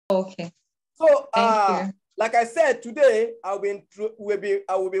Okay. So, Thank you. like I said, today I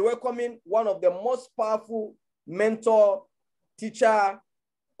will be welcoming one of the most powerful mentor, teacher,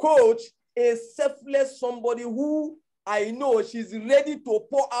 coach, a selfless somebody who I know she's ready to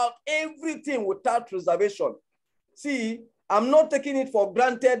pour out everything without reservation. See, I'm not taking it for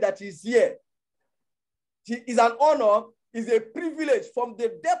granted that he's here. It is an honor, it's a privilege from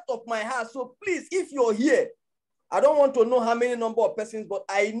the depth of my heart. So please, if you're here, I don't want to know how many number of persons, but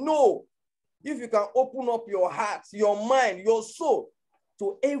I know if you can open up your heart, your mind, your soul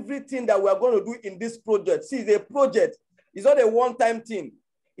to everything that we are going to do in this project. See, it's a project. It's not a one-time thing.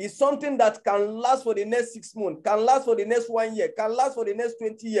 It's something that can last for the next 6 months, can last for the next 1 year, can last for the next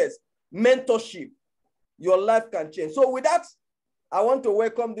 20 years. Mentorship. Your life can change. So with that, I want to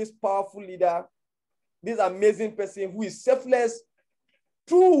welcome this powerful leader, this amazing person who is selfless,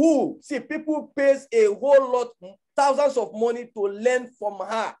 through who, see, people pays a whole lot, thousands of money to learn from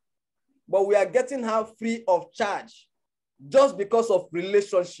her, but we are getting her free of charge just because of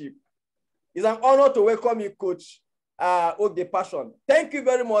relationship. It's an honor to welcome you, Coach Oge Passion. Thank you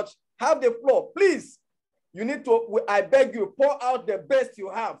very much. Have the floor. Please, you need to, I beg you, pour out the best you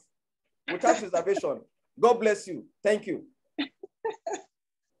have without reservation. God bless you. Thank you.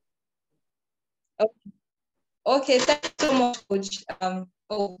 Okay, thank you so much,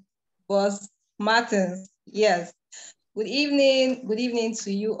 Coach. Boss Martins. Yes. Good evening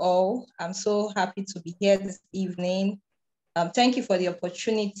to you all. I'm so happy to be here this evening. Thank you for the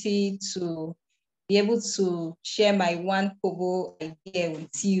opportunity to be able to share my one Kobo idea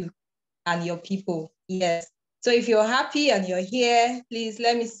with you and your people. Yes. So if you're happy and you're here, please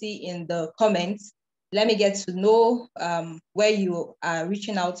let me see in the comments. Let me get to know where you are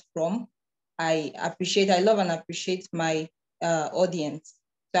reaching out from. I love and appreciate my audience.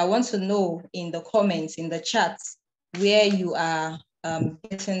 So I want to know in the comments, in the chats, where you are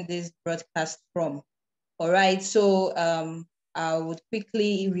getting this broadcast from. All right, so I would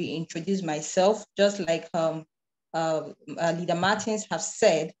quickly reintroduce myself, just like Leader Martins have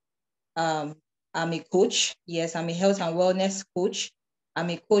said. I'm a coach. Yes, I'm a health and wellness coach. I'm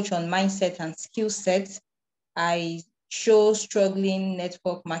a coach on mindset and skill set. I show struggling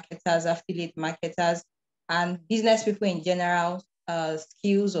network marketers, affiliate marketers, and business people in general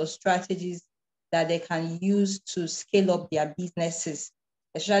skills or strategies that they can use to scale up their businesses,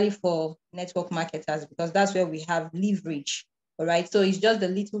 especially for network marketers, because that's where we have leverage. All right. So it's just the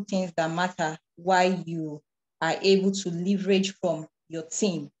little things that matter why you are able to leverage from your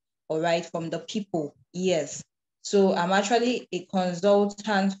team, all right, from the people. Yes. So I'm actually a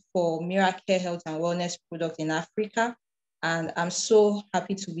consultant for Miracle Health and Wellness product in Africa. And I'm so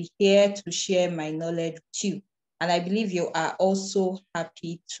happy to be here to share my knowledge with you. And I believe you are also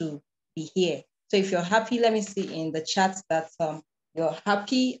happy to be here. So if you're happy, let me see in the chat that you're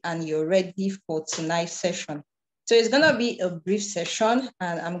happy and you're ready for tonight's session. So it's going to be a brief session,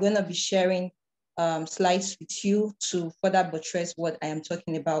 and I'm going to be sharing slides with you to further buttress what I am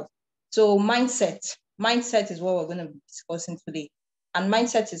talking about. So mindset is what we're going to be discussing today. And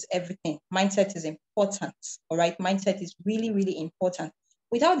mindset is everything. Mindset is important, all right? Mindset is really, really important.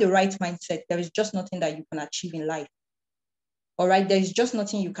 Without the right mindset, there is just nothing that you can achieve in life, all right? There is just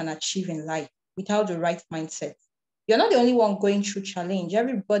nothing you can achieve in life without the right mindset. You're not the only one going through challenge.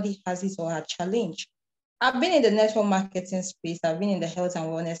 Everybody has his or her challenge. I've been in the network marketing space. I've been in the health and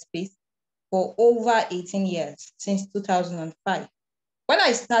wellness space for over 18 years, since 2005. When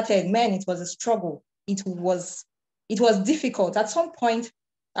I started, man, it was a struggle. It was difficult. At some point,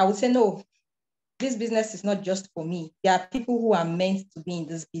 I would say, no, this business is not just for me. There are people who are meant to be in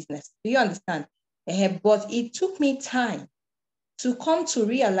this business. Do you understand? But it took me time to come to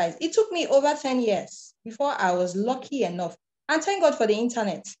realize. It took me over 10 years before I was lucky enough. And thank God for the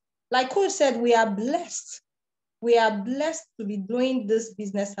internet. Like Coach said, we are blessed. We are blessed to be doing this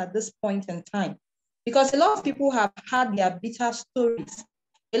business at this point in time, because a lot of people have had their bitter stories.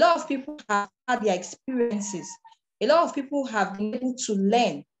 A lot of people have had their experiences. A lot of people have been able to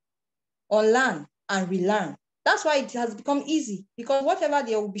learn, unlearn, and relearn. That's why it has become easy, because whatever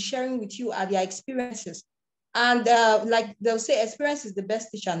they will be sharing with you are their experiences. And like they'll say, experience is the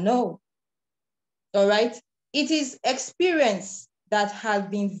best teacher. No. All right. It is experience that has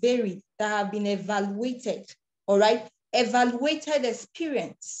been varied, that have been evaluated. All right. Evaluated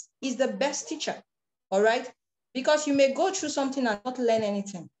experience is the best teacher. All right. Because you may go through something and not learn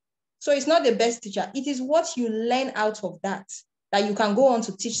anything. So it's not the best teacher. It is what you learn out of that you can go on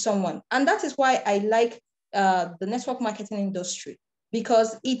to teach someone. And that is why I like the network marketing industry,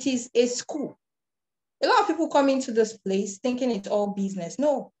 because it is a school. A lot of people come into this place thinking it's all business.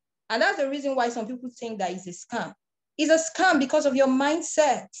 No. And that's the reason why some people think that it's a scam. is a scam because of your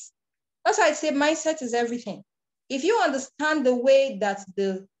mindset. That's why I say mindset is everything. If you understand the way that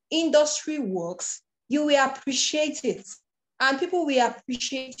the industry works, you will appreciate it. And people will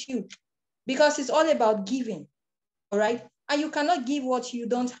appreciate you because it's all about giving, all right? And you cannot give what you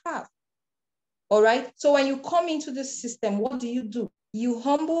don't have, all right? So when you come into the system, what do? You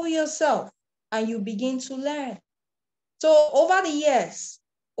humble yourself and you begin to learn. So over the years,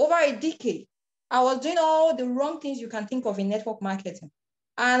 over a decade, I was doing all the wrong things you can think of in network marketing.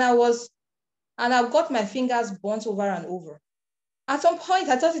 And I've got my fingers burnt over and over. At some point,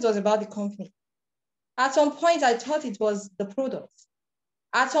 I thought it was about the company. At some point, I thought it was the product.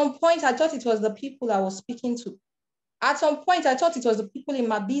 At some point, I thought it was the people I was speaking to. At some point, I thought it was the people in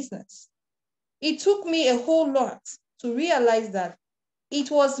my business. It took me a whole lot to realize that it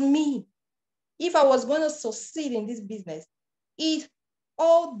was me. If I was going to succeed in this business, it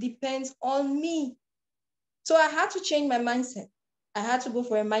all depends on me. So I had to change my mindset. I had to go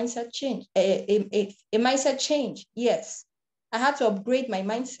for a mindset change, a mindset change. Yes, I had to upgrade my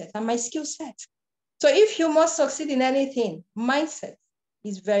mindset and my skill set. So if you must succeed in anything, mindset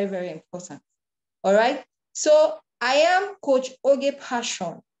is very, very important. All right. So I am Coach Oge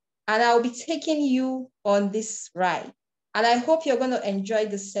Passion, and I'll be taking you on this ride. And I hope you're going to enjoy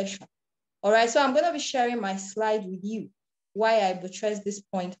this session. All right. So I'm going to be sharing my slide with you, why I buttress this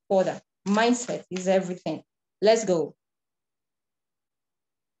point further. Mindset is everything. Let's go.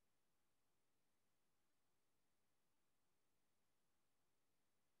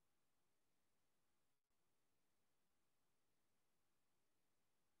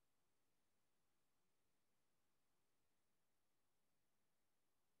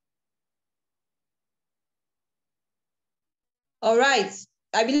 All right.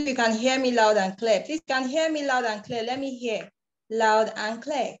 I believe you can hear me loud and clear. Please can hear me loud and clear. Let me hear loud and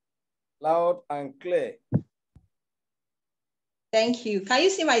clear. Loud and clear. Thank you. Can you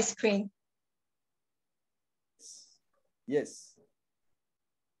see my screen? Yes.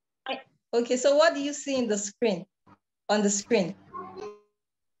 Okay, so what do you see in the screen, on the screen?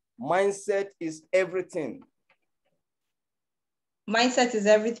 Mindset is everything. Mindset is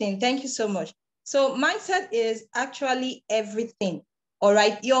everything. Thank you so much. So mindset is actually everything, all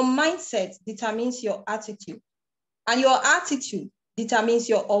right? Your mindset determines your attitude, and your attitude determines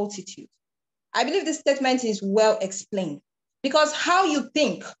your altitude. I believe this statement is well explained because how you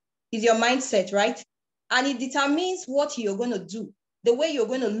think is your mindset, right? And it determines what you're going to do, the way you're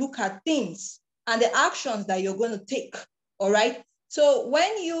going to look at things and the actions that you're going to take, all right? So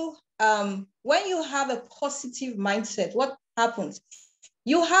when you have a positive mindset, what happens?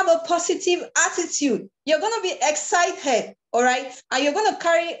 You have a positive attitude. You're going to be excited, all right? And you're going to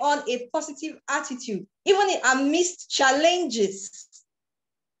carry on a positive attitude, even amidst challenges.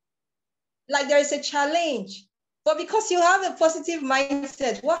 Like there is a challenge, but because you have a positive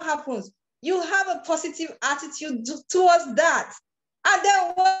mindset, what happens? You have a positive attitude towards that. And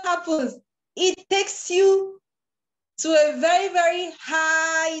then what happens? It takes you to a very, very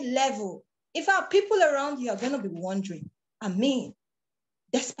high level. In fact, people around you are going to be wondering, I mean,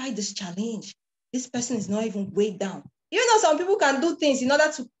 despite this challenge, this person is not even weighed down. You know, some people can do things in order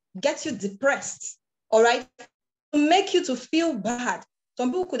to get you depressed, all right? To make you to feel bad. Some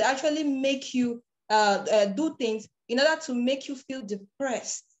people could actually make you do things in order to make you feel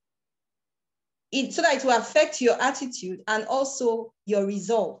depressed. So that it will affect your attitude and also your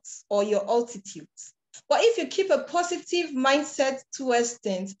results or your altitudes. But if you keep a positive mindset towards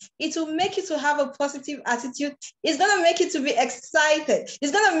things, it will make you to have a positive attitude. It's going to make you to be excited.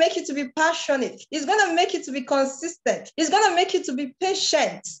 It's going to make you to be passionate. It's going to make you to be consistent. It's going to make you to be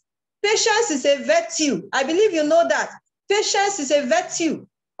patient. Patience is a virtue. I believe you know that. Patience is a virtue.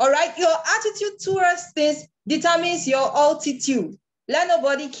 All right. Your attitude towards things determines your altitude. Let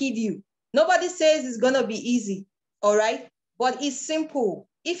nobody kid you. Nobody says it's going to be easy. All right. But it's simple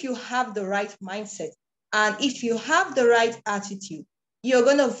if you have the right mindset and if you have the right attitude, you're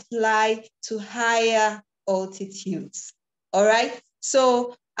going to fly to higher altitudes. All right.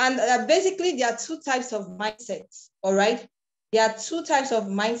 So, and basically, there are two types of mindsets. All right. There are two types of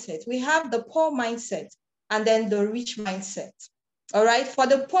mindset. We have the poor mindset and then the rich mindset. All right. For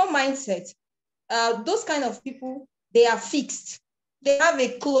the poor mindset, those kind of people, they are fixed. They have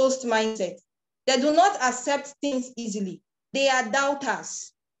a closed mindset. They do not accept things easily. They are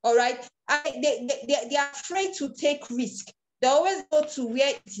doubters. All right. They are afraid to take risk. They always go to where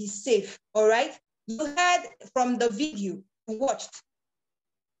it is safe. All right. You heard from the video you watched.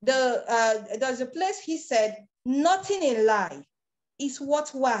 There's a place he said, nothing in life is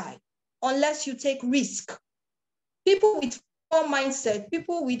worthwhile unless you take risk. People with poor mindset,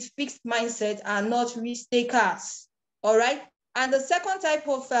 people with fixed mindset are not risk takers. All right. And the second type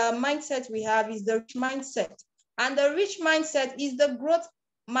of mindset we have is the rich mindset. And the rich mindset is the growth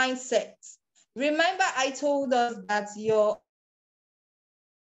mindset. Remember, I told us that your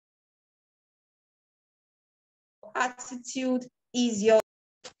attitude is your,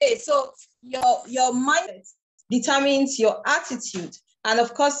 okay, so your mindset determines your attitude, and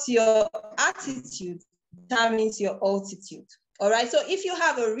of course your attitude determines your altitude. All right, so if you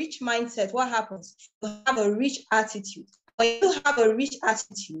have a rich mindset, what happens? You have a rich attitude. When you have a rich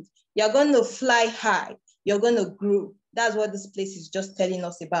attitude, you're going to fly high, you're going to grow. That's what this place is just telling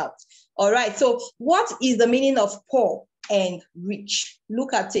us about. All right, so what is the meaning of poor and rich?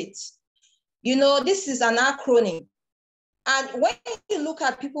 Look at it. You know, this is an acronym. And when you look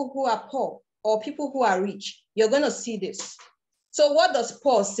at people who are poor or people who are rich, you're going to see this. So what does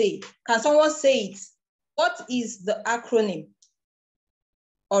poor say? Can someone say it? What is the acronym?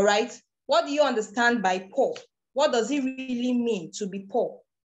 All right. What do you understand by poor? What does it really mean to be poor?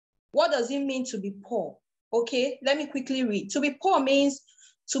 What does it mean to be poor? Okay, let me quickly read. To be poor means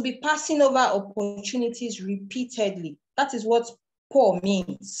to be passing over opportunities repeatedly. That is what poor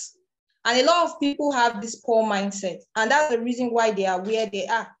means. And a lot of people have this poor mindset. And that's the reason why they are where they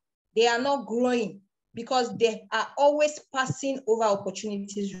are. They are not growing because they are always passing over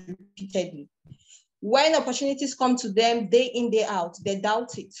opportunities repeatedly. When opportunities come to them day in, day out, they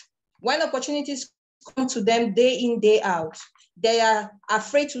doubt it. When opportunities come to them day in, day out, they are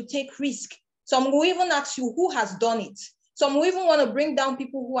afraid to take risk. Some will even ask you who has done it. Some will even want to bring down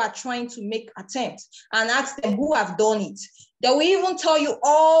people who are trying to make attempts and ask them who have done it. They will even tell you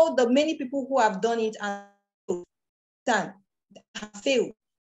all the many people who have done it and have failed.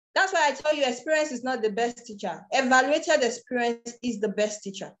 That's why I tell you, experience is not the best teacher. Evaluated experience is the best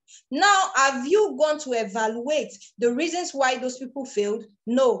teacher. Now, have you gone to evaluate the reasons why those people failed?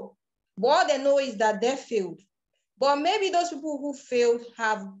 No. What they know is that they failed. But maybe those people who failed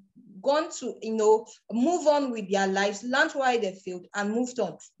have gone to, move on with their lives, learned why they failed, and moved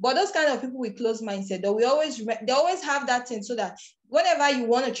on. But those kind of people with closed mindset, they always have that thing so that whenever you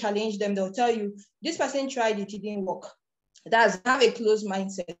want to challenge them, they'll tell you, this person tried it, it didn't work. That's have a closed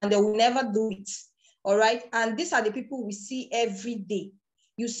mindset, and they will never do it. All right. And these are the people we see every day.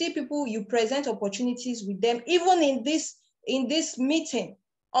 You see people, you present opportunities with them, even in this meeting.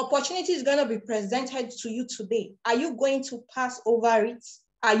 Opportunity is going to be presented to you today. Are you going to pass over it?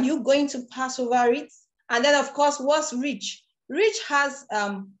 Are you going to pass over it? And then, of course, what's rich? Rich has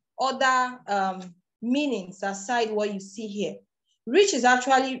other meanings aside what you see here. Rich is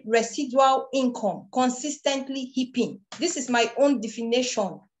actually residual income, consistently heaping. This is my own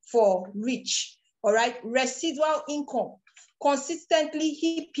definition for rich, all right? Residual income, consistently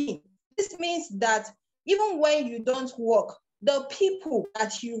heaping. This means that even when you don't work, the people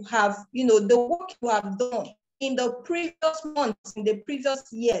that you have, the work you have done in the previous months, in the previous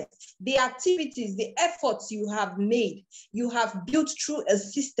years, the activities, the efforts you have made, you have built through a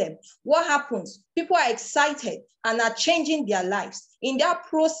system. What happens? People are excited and are changing their lives. In that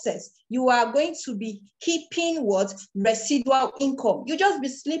process, you are going to be heaping what? Residual income. You just be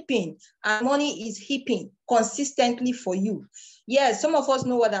sleeping and money is heaping consistently for you. Yes, some of us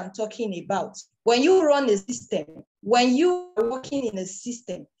know what I'm talking about. When you run a system, when you are working in a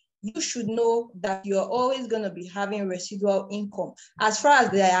system, you should know that you're always going to be having residual income. As far as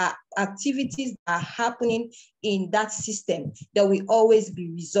there are activities that are happening in that system, there will always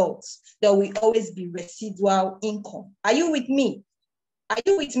be results. There will always be residual income. Are you with me? Are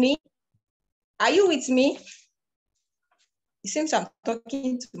you with me? Are you with me? It seems I'm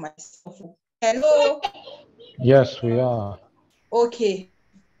talking to myself. Hello? Yes, we are. Okay.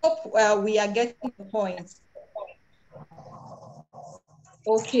 Hope we are getting the point.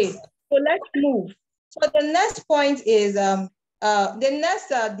 Okay, so let's move. So the next point is, the next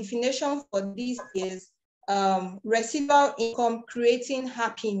definition for this is residual income creating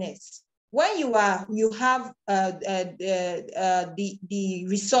happiness. When you have the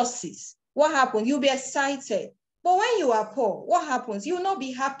resources, what happens? You'll be excited. But when you are poor, what happens? You will not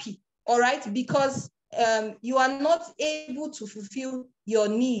be happy, all right? Because you are not able to fulfill your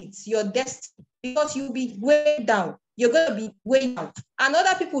needs, your destiny, because you'll be way down. You're going to be way down. And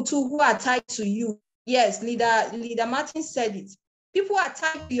other people too who are tied to you. Yes, Leader Martin said it. People are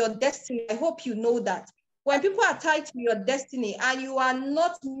tied to your destiny. I hope you know that. When people are tied to your destiny and you are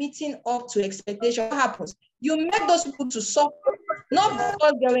not meeting up to expectation, what happens? You make those people to suffer, not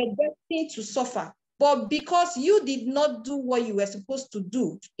because they were destined to suffer, but because you did not do what you were supposed to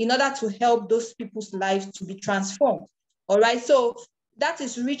do in order to help those people's lives to be transformed. All right, so that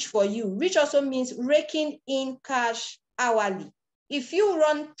is rich for you. Rich also means raking in cash hourly. if you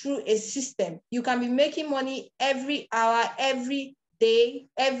run through a system, you can be making money every hour, every day,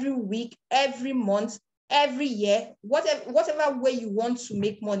 every week, every month, every year, whatever way you want to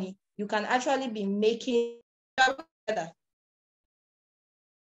make money, you can actually be making together.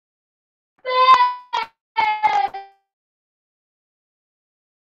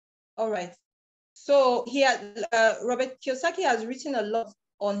 All right. So here, Robert Kiyosaki has written a lot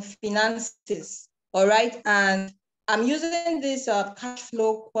on finances. All right. And I'm using this cash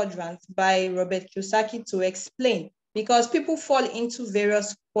flow quadrant by Robert Kiyosaki to explain, because people fall into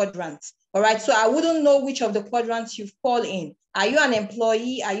various quadrants. All right. So I wouldn't know which of the quadrants you fall in. Are you an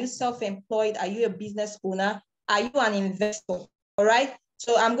employee? Are you self-employed? Are you a business owner? Are you an investor? All right.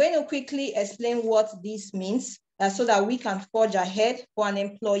 So I'm going to quickly explain what this means so that we can forge ahead. For an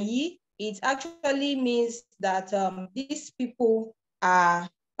employee, it actually means that these people are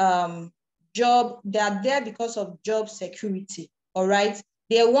they are there because of job security. All right.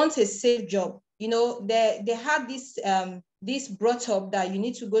 They want a safe job. You know, they had this brought up that you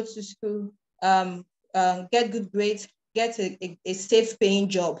need to go to school, get good grades, get a safe paying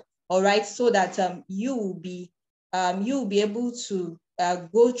job. All right. So that you will be able to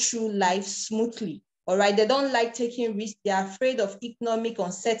go through life smoothly. All right. They don't like taking risks. They're afraid of economic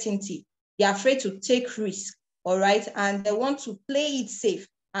uncertainty. They're afraid to take risks. All right. And they want to play it safe.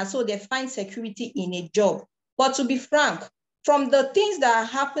 And so they find security in a job. But to be frank, from the things that are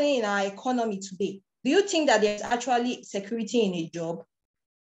happening in our economy today, do you think that there's actually security in a job?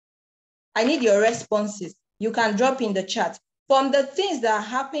 I need your responses. You can drop in the chat. From the things that are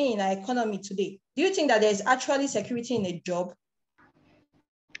happening in our economy today, do you think that there's actually security in a job?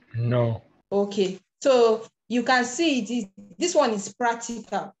 No. Okay, so you can see this one is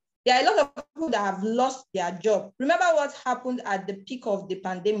practical. There are a lot of people that have lost their job. Remember what happened at the peak of the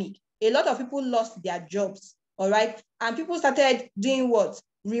pandemic? A lot of people lost their jobs, all right? And people started doing what?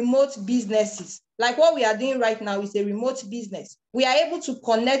 Remote businesses. Like what we are doing right now is a remote business. We are able to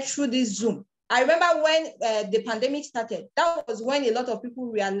connect through this Zoom. I remember when the pandemic started, that was when a lot of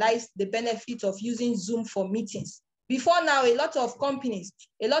people realized the benefit of using Zoom for meetings. Before now, a lot of companies,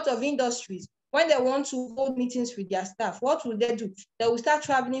 a lot of industries, when they want to hold meetings with their staff, what will they do? They will start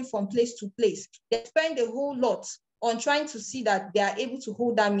traveling from place to place. They spend a whole lot on trying to see that they are able to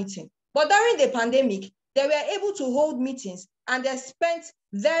hold that meeting. But during the pandemic, they were able to hold meetings and they spent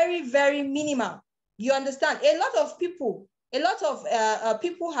very, very minimal. You understand? A lot of people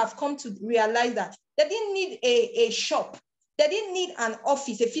have come to realize that they didn't need a shop. They didn't need an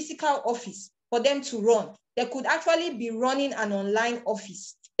office, a physical office for them to run. They could actually be running an online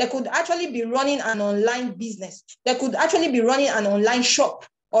office. They could actually be running an online business. They could actually be running an online shop,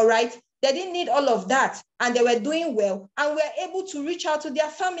 all right? They didn't need all of that, and they were doing well, and were able to reach out to their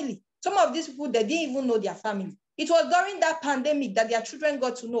family. Some of these people, they didn't even know their family. It was during that pandemic that their children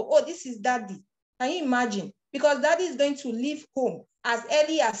got to know, oh, this is daddy. Can you imagine? Because daddy is going to leave home as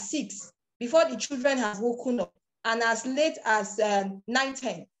early as 6 before the children have woken up, and as late as 9,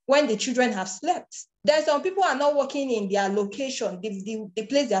 10 when the children have slept. Then some people are not working in their location, the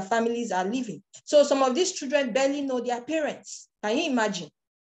place their families are living. So some of these children barely know their parents. Can you imagine?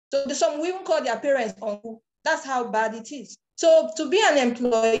 So some will even call their parents uncle. That's how bad it is. So to be an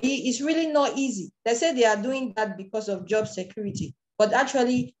employee is really not easy. They say they are doing that because of job security. But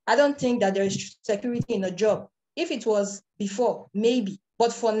actually, I don't think that there is security in a job. If it was before, maybe.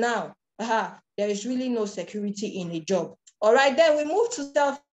 But for now, there is really no security in a job. All right, then we move to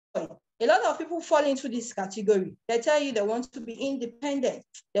self-employed. A lot of people fall into this category. They tell you they want to be independent.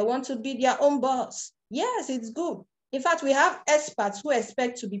 They want to be their own boss. Yes, it's good. In fact, we have experts who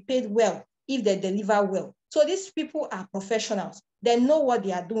expect to be paid well if they deliver well. So these people are professionals. They know what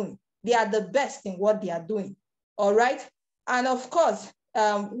they are doing. They are the best in what they are doing. All right. And of course,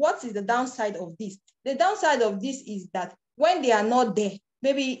 what is the downside of this? The downside of this is that when they are not there,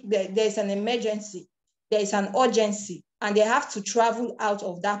 maybe there's an emergency, there is an urgency, and they have to travel out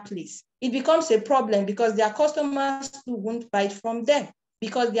of that place. It becomes a problem because their customers won't buy it from them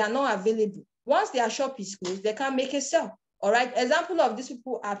because they are not available. Once their shop is closed, they can't make a sale. All right. Example of these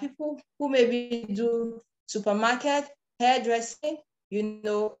people are people who maybe do supermarket, hairdressing,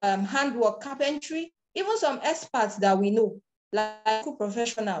 handwork, carpentry, even some experts that we know, like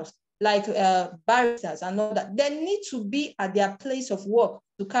professionals, like baristas and all that. They need to be at their place of work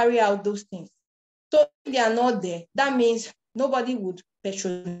to carry out those things. So if they are not there, that means nobody would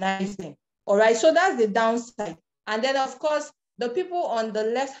patronize them. All right, so that's the downside. And then, of course, the people on the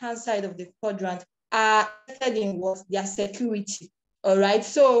left-hand side of the quadrant are interested in what? Their security. All right,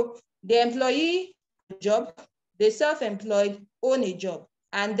 so the employee job, the self-employed own a job.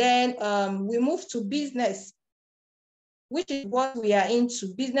 And then we move to business. which is what we are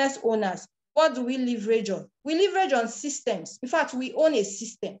into, business owners. What do we leverage on? We leverage on systems. In fact, we own a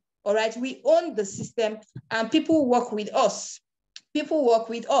system, all right? We own the system and people work with us. People work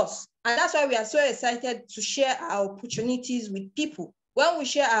with us. And that's why we are so excited to share our opportunities with people. When we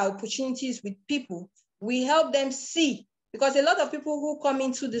share our opportunities with people, we help them see, because a lot of people who come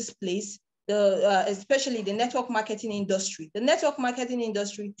into this place, especially the network marketing industry, the network marketing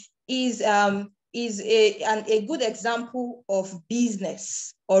industry is a good example of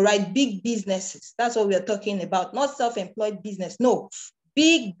business, all right? Big businesses. That's what we're talking about, not self-employed business. No,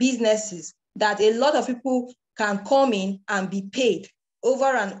 big businesses that a lot of people can come in and be paid over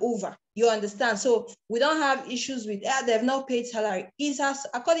and over. You understand? So we don't have issues with, they've not paid salary. It's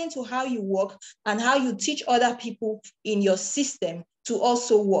according to how you work and how you teach other people in your system to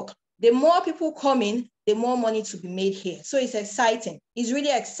also work. The more people come in, the more money to be made here. So it's exciting. It's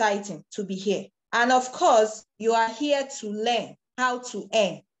really exciting to be here. And of course, you are here to learn how to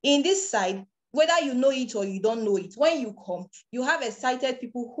earn. In this side, whether you know it or you don't know it, when you come, you have excited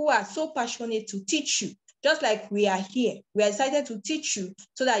people who are so passionate to teach you. Just like we are here, we are excited to teach you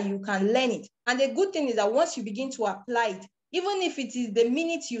so that you can learn it. And the good thing is that once you begin to apply it, even if it is the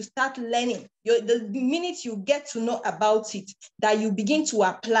minute you start learning, the minute you get to know about it, that you begin to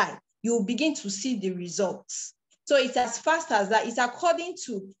apply, you begin to see the results. So it's as fast as that. It's according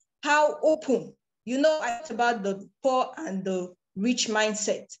to how open. You know, I talked about the poor and the rich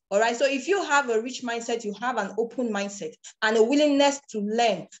mindset. All right. So if you have a rich mindset, you have an open mindset and a willingness to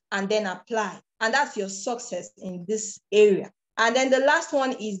learn and then apply. And that's your success in this area. And then the last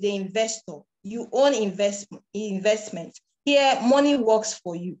one is the investor. You own investment. Here, money works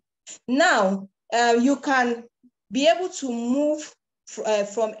for you. Now, you can be able to move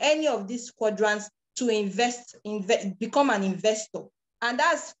from any of these quadrants to become an investor. And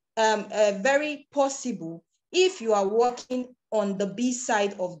that's very possible if you are working on the B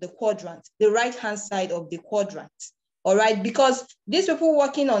side of the quadrant, the right-hand side of the quadrant. All right, because these people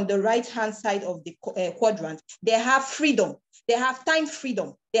working on the right-hand side of the quadrant, they have freedom, they have time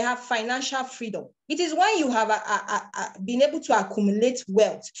freedom, they have financial freedom. It is when you have been able to accumulate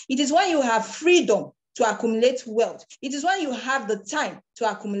wealth. It is when you have freedom to accumulate wealth. It is when you have the time to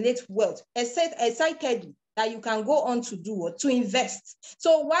accumulate wealth, excitedly, that you can go on to do what? To invest.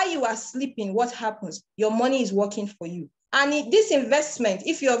 So while you are sleeping, what happens? Your money is working for you. And this investment,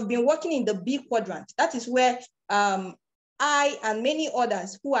 if you have been working in the B quadrant, that is where I and many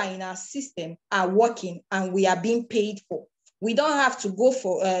others who are in our system are working and we are being paid for. We don't have to go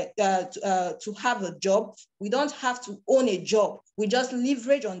for to have a job. We don't have to own a job. We just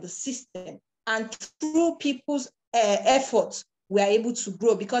leverage on the system. And through people's efforts, we are able to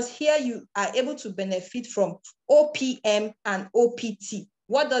grow, because here you are able to benefit from OPM and OPT.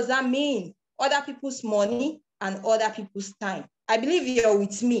 What does that mean? Other people's money and other people's time. I believe you're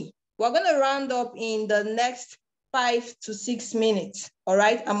with me. We're going to round up in the next 5 to 6 minutes. All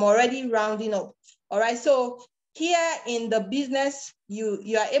right. I'm already rounding up. All right. So here in the business,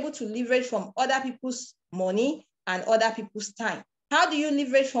 you are able to leverage from other people's money and other people's time. How do you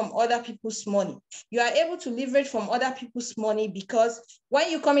leverage from other people's money? You are able to leverage from other people's money because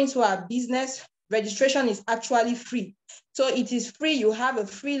when you come into our business, registration is actually free. So it is free. You have a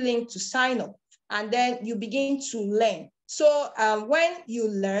free link to sign up, and then you begin to learn. So when you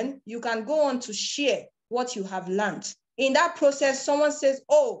learn, you can go on to share what you have learned. In that process, someone says,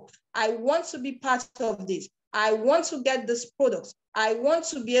 oh, I want to be part of this. I want to get this product. I want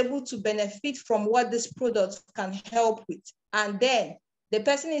to be able to benefit from what this product can help with. And then the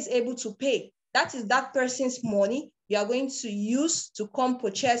person is able to pay. That is that person's money you are going to use to come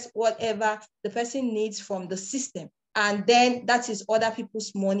purchase whatever the person needs from the system. And then that is other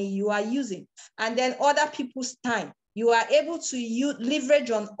people's money you are using. And then other people's time. You are able to leverage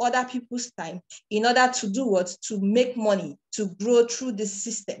on other people's time in order to do what? To make money, to grow through this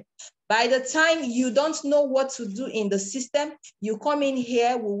system. By the time you don't know what to do in the system, you come in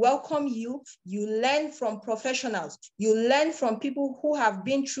here, we welcome you, you learn from professionals, you learn from people who have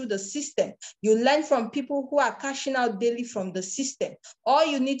been through the system, you learn from people who are cashing out daily from the system. All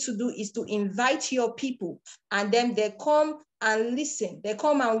you need to do is to invite your people, and then they come and listen, they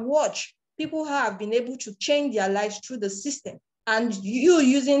come and watch people who have been able to change their lives through the system. And you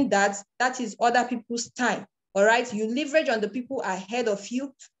using that is other people's time. All right, you leverage on the people ahead of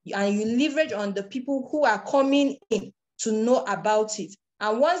you, and you leverage on the people who are coming in to know about it.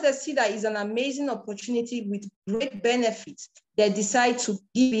 And once they see that it's an amazing opportunity with great benefits, they decide to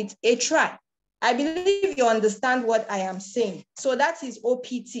give it a try. I believe you understand what I am saying. So that is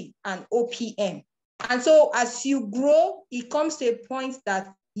OPT and OPM. And so as you grow, it comes to a point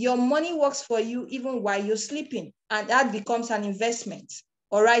that your money works for you even while you're sleeping, and that becomes an investment.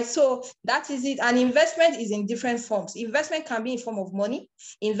 All right, so that is it. An investment is in different forms. Investment can be in form of money.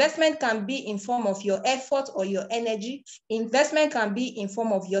 Investment can be in form of your effort or your energy. Investment can be in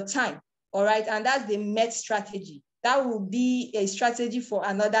form of your time. All right, and that's the MET strategy. That will be a strategy for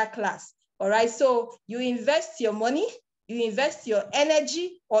another class. All right, so you invest your money, you invest your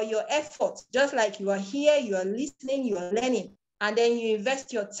energy or your effort, just like you are here, you are listening, you are learning, and then you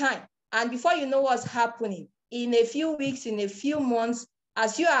invest your time. And before you know what's happening, in a few weeks, in a few months,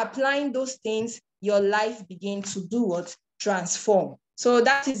 as you are applying those things, your life begins to do what? Transform. So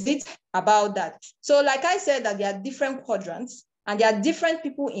that is it about that. So like I said, that there are different quadrants, and there are different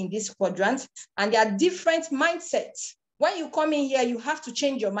people in this quadrant, and there are different mindsets. When you come in here, you have to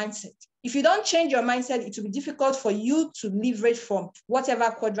change your mindset. If you don't change your mindset, it will be difficult for you to leverage from whatever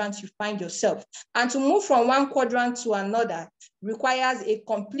quadrant you find yourself. And to move from one quadrant to another requires a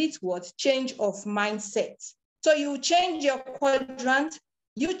complete what? Change of mindset. So you change your quadrant,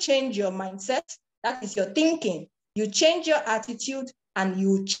 you change your mindset, that is your thinking, you change your attitude, and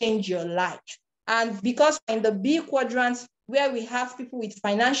you change your life. And because in the B quadrant, where we have people with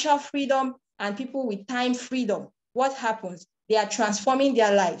financial freedom and people with time freedom, what happens? They are transforming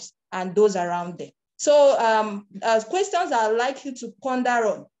their lives and those around them. So questions I'd like you to ponder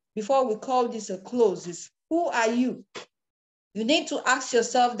on before we call this a close is, who are you? You need to ask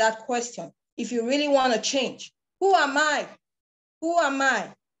yourself that question if you really want to change. Who am I? Who am I?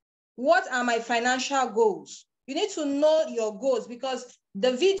 What are my financial goals? You need to know your goals, because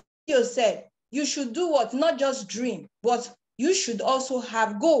the video said you should do what? Not just dream, but you should also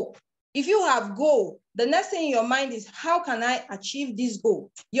have goal. If you have goal, the next thing in your mind is, how can I achieve this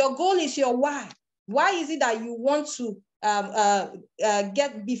goal? Your goal is your why. Why is it that you want to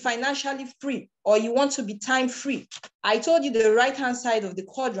be financially free, or you want to be time free? I told you the right-hand side of the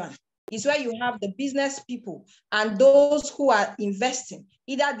quadrant is where you have the business people and those who are investing,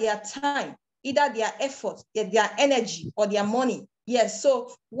 either their time, either their effort, their energy, or their money. Yes,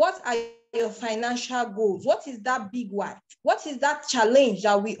 so what are your financial goals? What is that big why? What is that challenge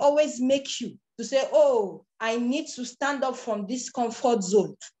that will always make you to say, oh, I need to stand up from this comfort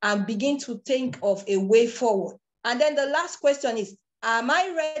zone and begin to think of a way forward? And then the last question is, am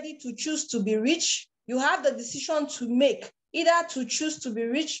I ready to choose to be rich? You have the decision to make, either to choose to be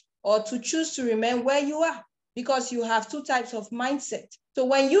rich or to choose to remain where you are, because you have two types of mindset. So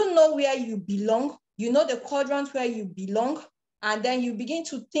when you know where you belong, you know the quadrant where you belong, and then you begin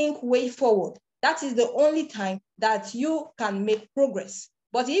to think way forward. That is the only time that you can make progress.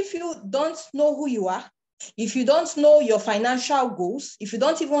 But if you don't know who you are, if you don't know your financial goals, if you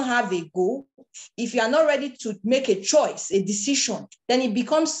don't even have a goal, if you are not ready to make a choice, a decision, then it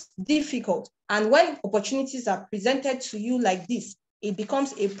becomes difficult. And when opportunities are presented to you like this, it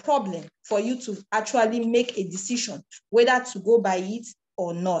becomes a problem for you to actually make a decision whether to go by it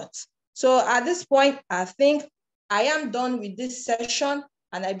or not. So at this point, I think I am done with this session,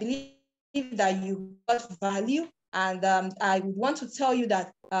 and I believe that you got value. And I want to tell you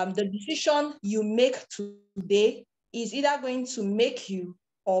that the decision you make today is either going to make you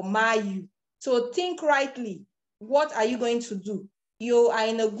or mar you. So think rightly. What are you going to do? You are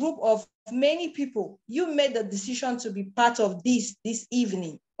in a group of many people. You made the decision to be part of this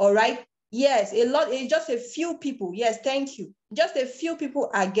evening, all right? Yes, just a few people. Yes, thank you. Just a few people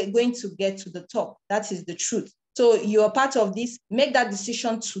are going to get to the top. That is the truth. So you're part of this. Make that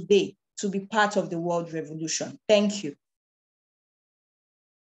decision today to be part of the world revolution. Thank you.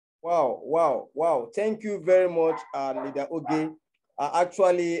 Wow, wow, wow. Thank you very much, Leader Oge.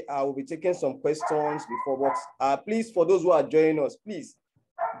 Actually, I will be taking some questions before, but please, for those who are joining us, please,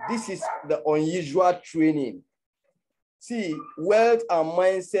 this is the unusual training. See, wealth and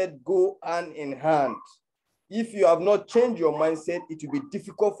mindset go hand in hand. If you have not changed your mindset, it will be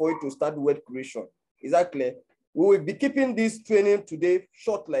difficult for you to start wealth creation. Is that clear? We will be keeping this training today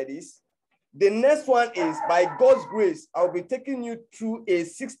short like this. The next one is, by God's grace, I'll be taking you through a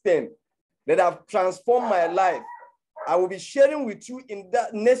system that have transformed my life. I will be sharing with you in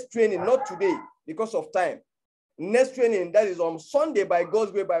that next training, not today because of time. Next training, that is on Sunday, by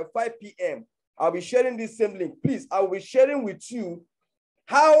God's grace, by 5 p.m. I'll be sharing this same link. Please, I will be sharing with you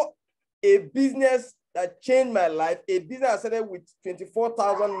how a business that changed my life, a business I started with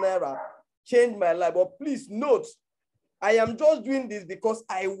 24,000 naira, changed my life. But please note, I am just doing this because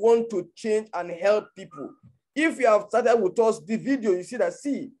I want to change and help people. If you have started with us, the video, you see that,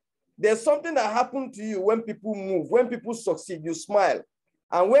 there's something that happened to you when people move, when people succeed, you smile.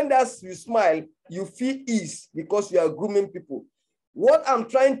 And when you smile, you feel ease because you are grooming people. What I'm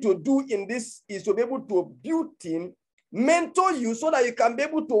trying to do in this is to be able to build team mentor you so that you can be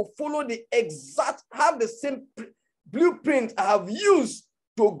able to follow the exact, have the same blueprint I have used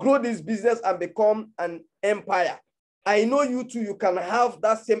to grow this business and become an empire. I know you too, you can have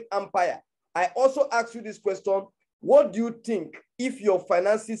that same empire. I also ask you this question: what do you think if your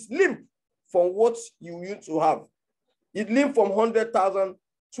finances limp from what you used to have? It limp from 100,000,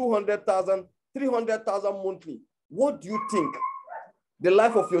 200,000, 300,000 monthly. What do you think the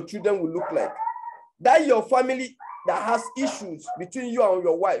life of your children will look like? That your family that has issues between you and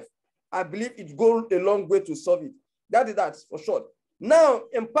your wife, I believe it goes a long way to solve it. That is that for short. Now,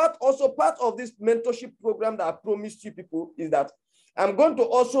 in part of this mentorship program that I promised you people is that I'm going to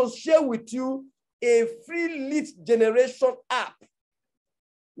also share with you a free lead generation app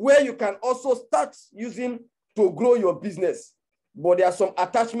where you can also start using to grow your business. But there are some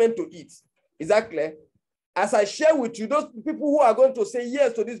attachment to it. Is that clear? As I share with you, those people who are going to say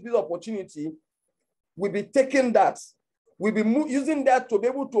yes to this business opportunity will be taking that, will be using that to be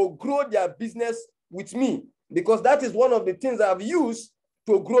able to grow their business with me, because that is one of the things I've used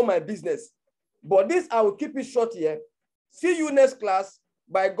to grow my business. But this, I will keep it short here. See you next class,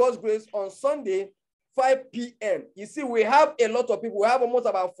 by God's grace, on Sunday, 5 p.m. You see, we have a lot of people. We have almost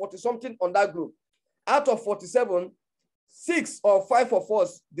about 40-something on that group. Out of 47, 6 or 5 of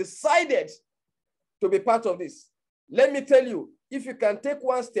us decided to be part of this. Let me tell you, if you can take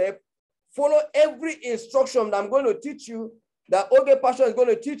one step, follow every instruction that I'm going to teach you, that Oge Passion is going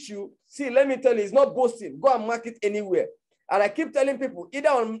to teach you. See, let me tell you, it's not boasting. Go and mark it anywhere. And I keep telling people, either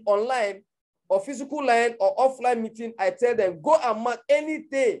online or physical line or offline meeting, I tell them, go and mark any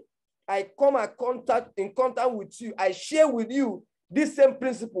day I come in contact with you. I share with you this same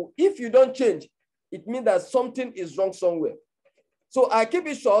principle. If you don't change, it means that something is wrong somewhere. So I keep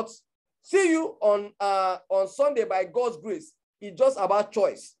it short. See you on Sunday by God's grace. It's just about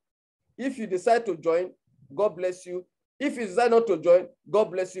choice. If you decide to join, God bless you. If you decide not to join,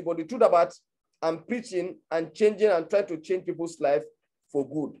 God bless you. But the truth about I'm preaching and changing and trying to change people's life for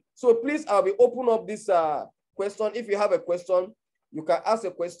good. So please, I'll be open up this question. If you have a question, you can ask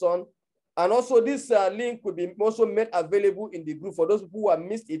a question. And also this link will be also made available in the group for those people who have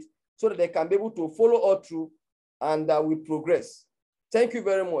missed it, so that they can be able to follow all through and we progress. Thank you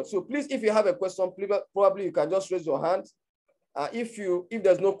very much. So please, if you have a question, probably you can just raise your hand. If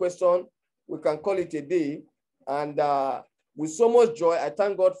there's no question, we can call it a day. And with so much joy, I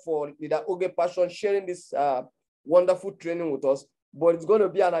thank God for Leader Oge Passion sharing this wonderful training with us. But it's going to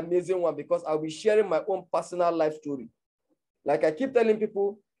be an amazing one, because I'll be sharing my own personal life story. Like I keep telling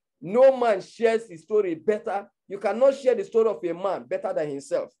people, no man shares his story better. You cannot share the story of a man better than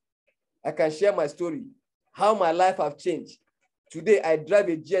himself. I can share my story, how my life have changed. Today, I drive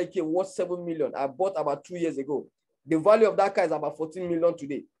a GIK worth 7 million. I bought about 2 years ago. The value of that car is about 14 million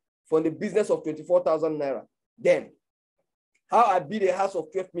today, from the business of 24,000 naira. Then, how I built a house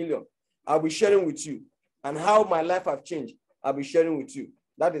of 12 million, I'll be sharing with you. And how my life have changed, I'll be sharing with you.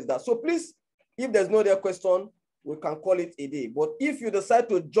 That is that. So please, if there's no other question, we can call it a day. But if you decide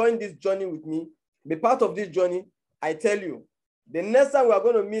to join this journey with me, be part of this journey, I tell you, the next time we are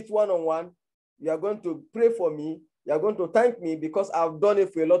going to meet one-on-one, you are going to pray for me. You are going to thank me, because I've done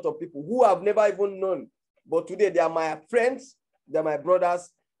it for a lot of people who I've never even known. But today, they are my friends, they're my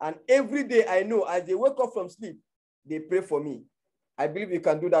brothers. And every day I know, as they wake up from sleep, they pray for me. I believe you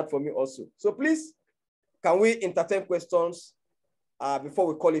can do that for me also. So please, can we entertain questions before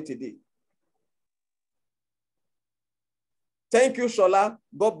we call it a day? Thank you, Shola.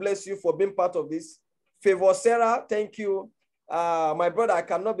 God bless you for being part of this. Favor Sarah, thank you. My brother, I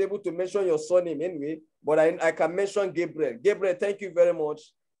cannot be able to mention your surname anyway, but I can mention Gabriel. Gabriel, thank you very much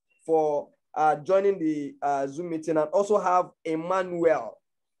for joining the Zoom meeting. And also have Emmanuel.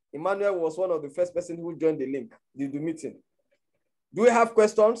 Emmanuel was one of the first person who joined the meeting. Do we have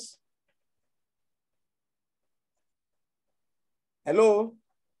questions? Hello?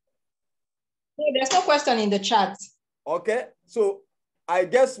 There's no question in the chat. Okay, so I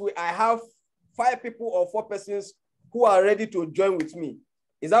guess I have 5 people or 4 persons who are ready to join with me.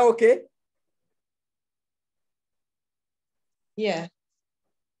 Is that okay? Yeah.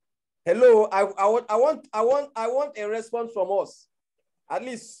 Hello, I want a response from us. At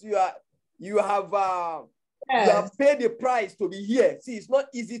least you have paid the price to be here. See, it's not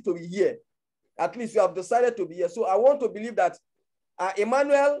easy to be here. At least you have decided to be here. So I want to believe that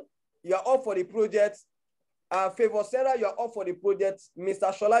Emmanuel, you are up for the project. Favor Sarah, you're up for the project.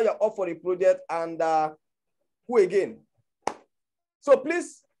 Mr. Shola, you're up for the project. And who again? So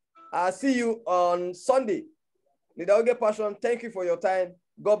please, see you on Sunday. Leader Oge Passion, thank you for your time.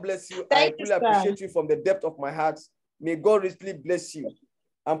 God bless you. I really appreciate you from the depth of my heart. May God richly bless you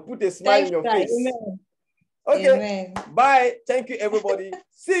and put a smile in your face. Amen. Okay. Amen. Bye. Thank you, everybody.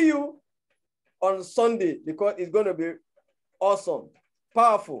 See you on Sunday because it's going to be awesome,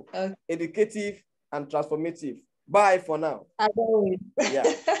 powerful, Okay. educative, and transformative. Bye for now. As always.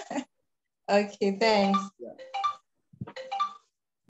 Yeah. Okay, thanks. Yeah.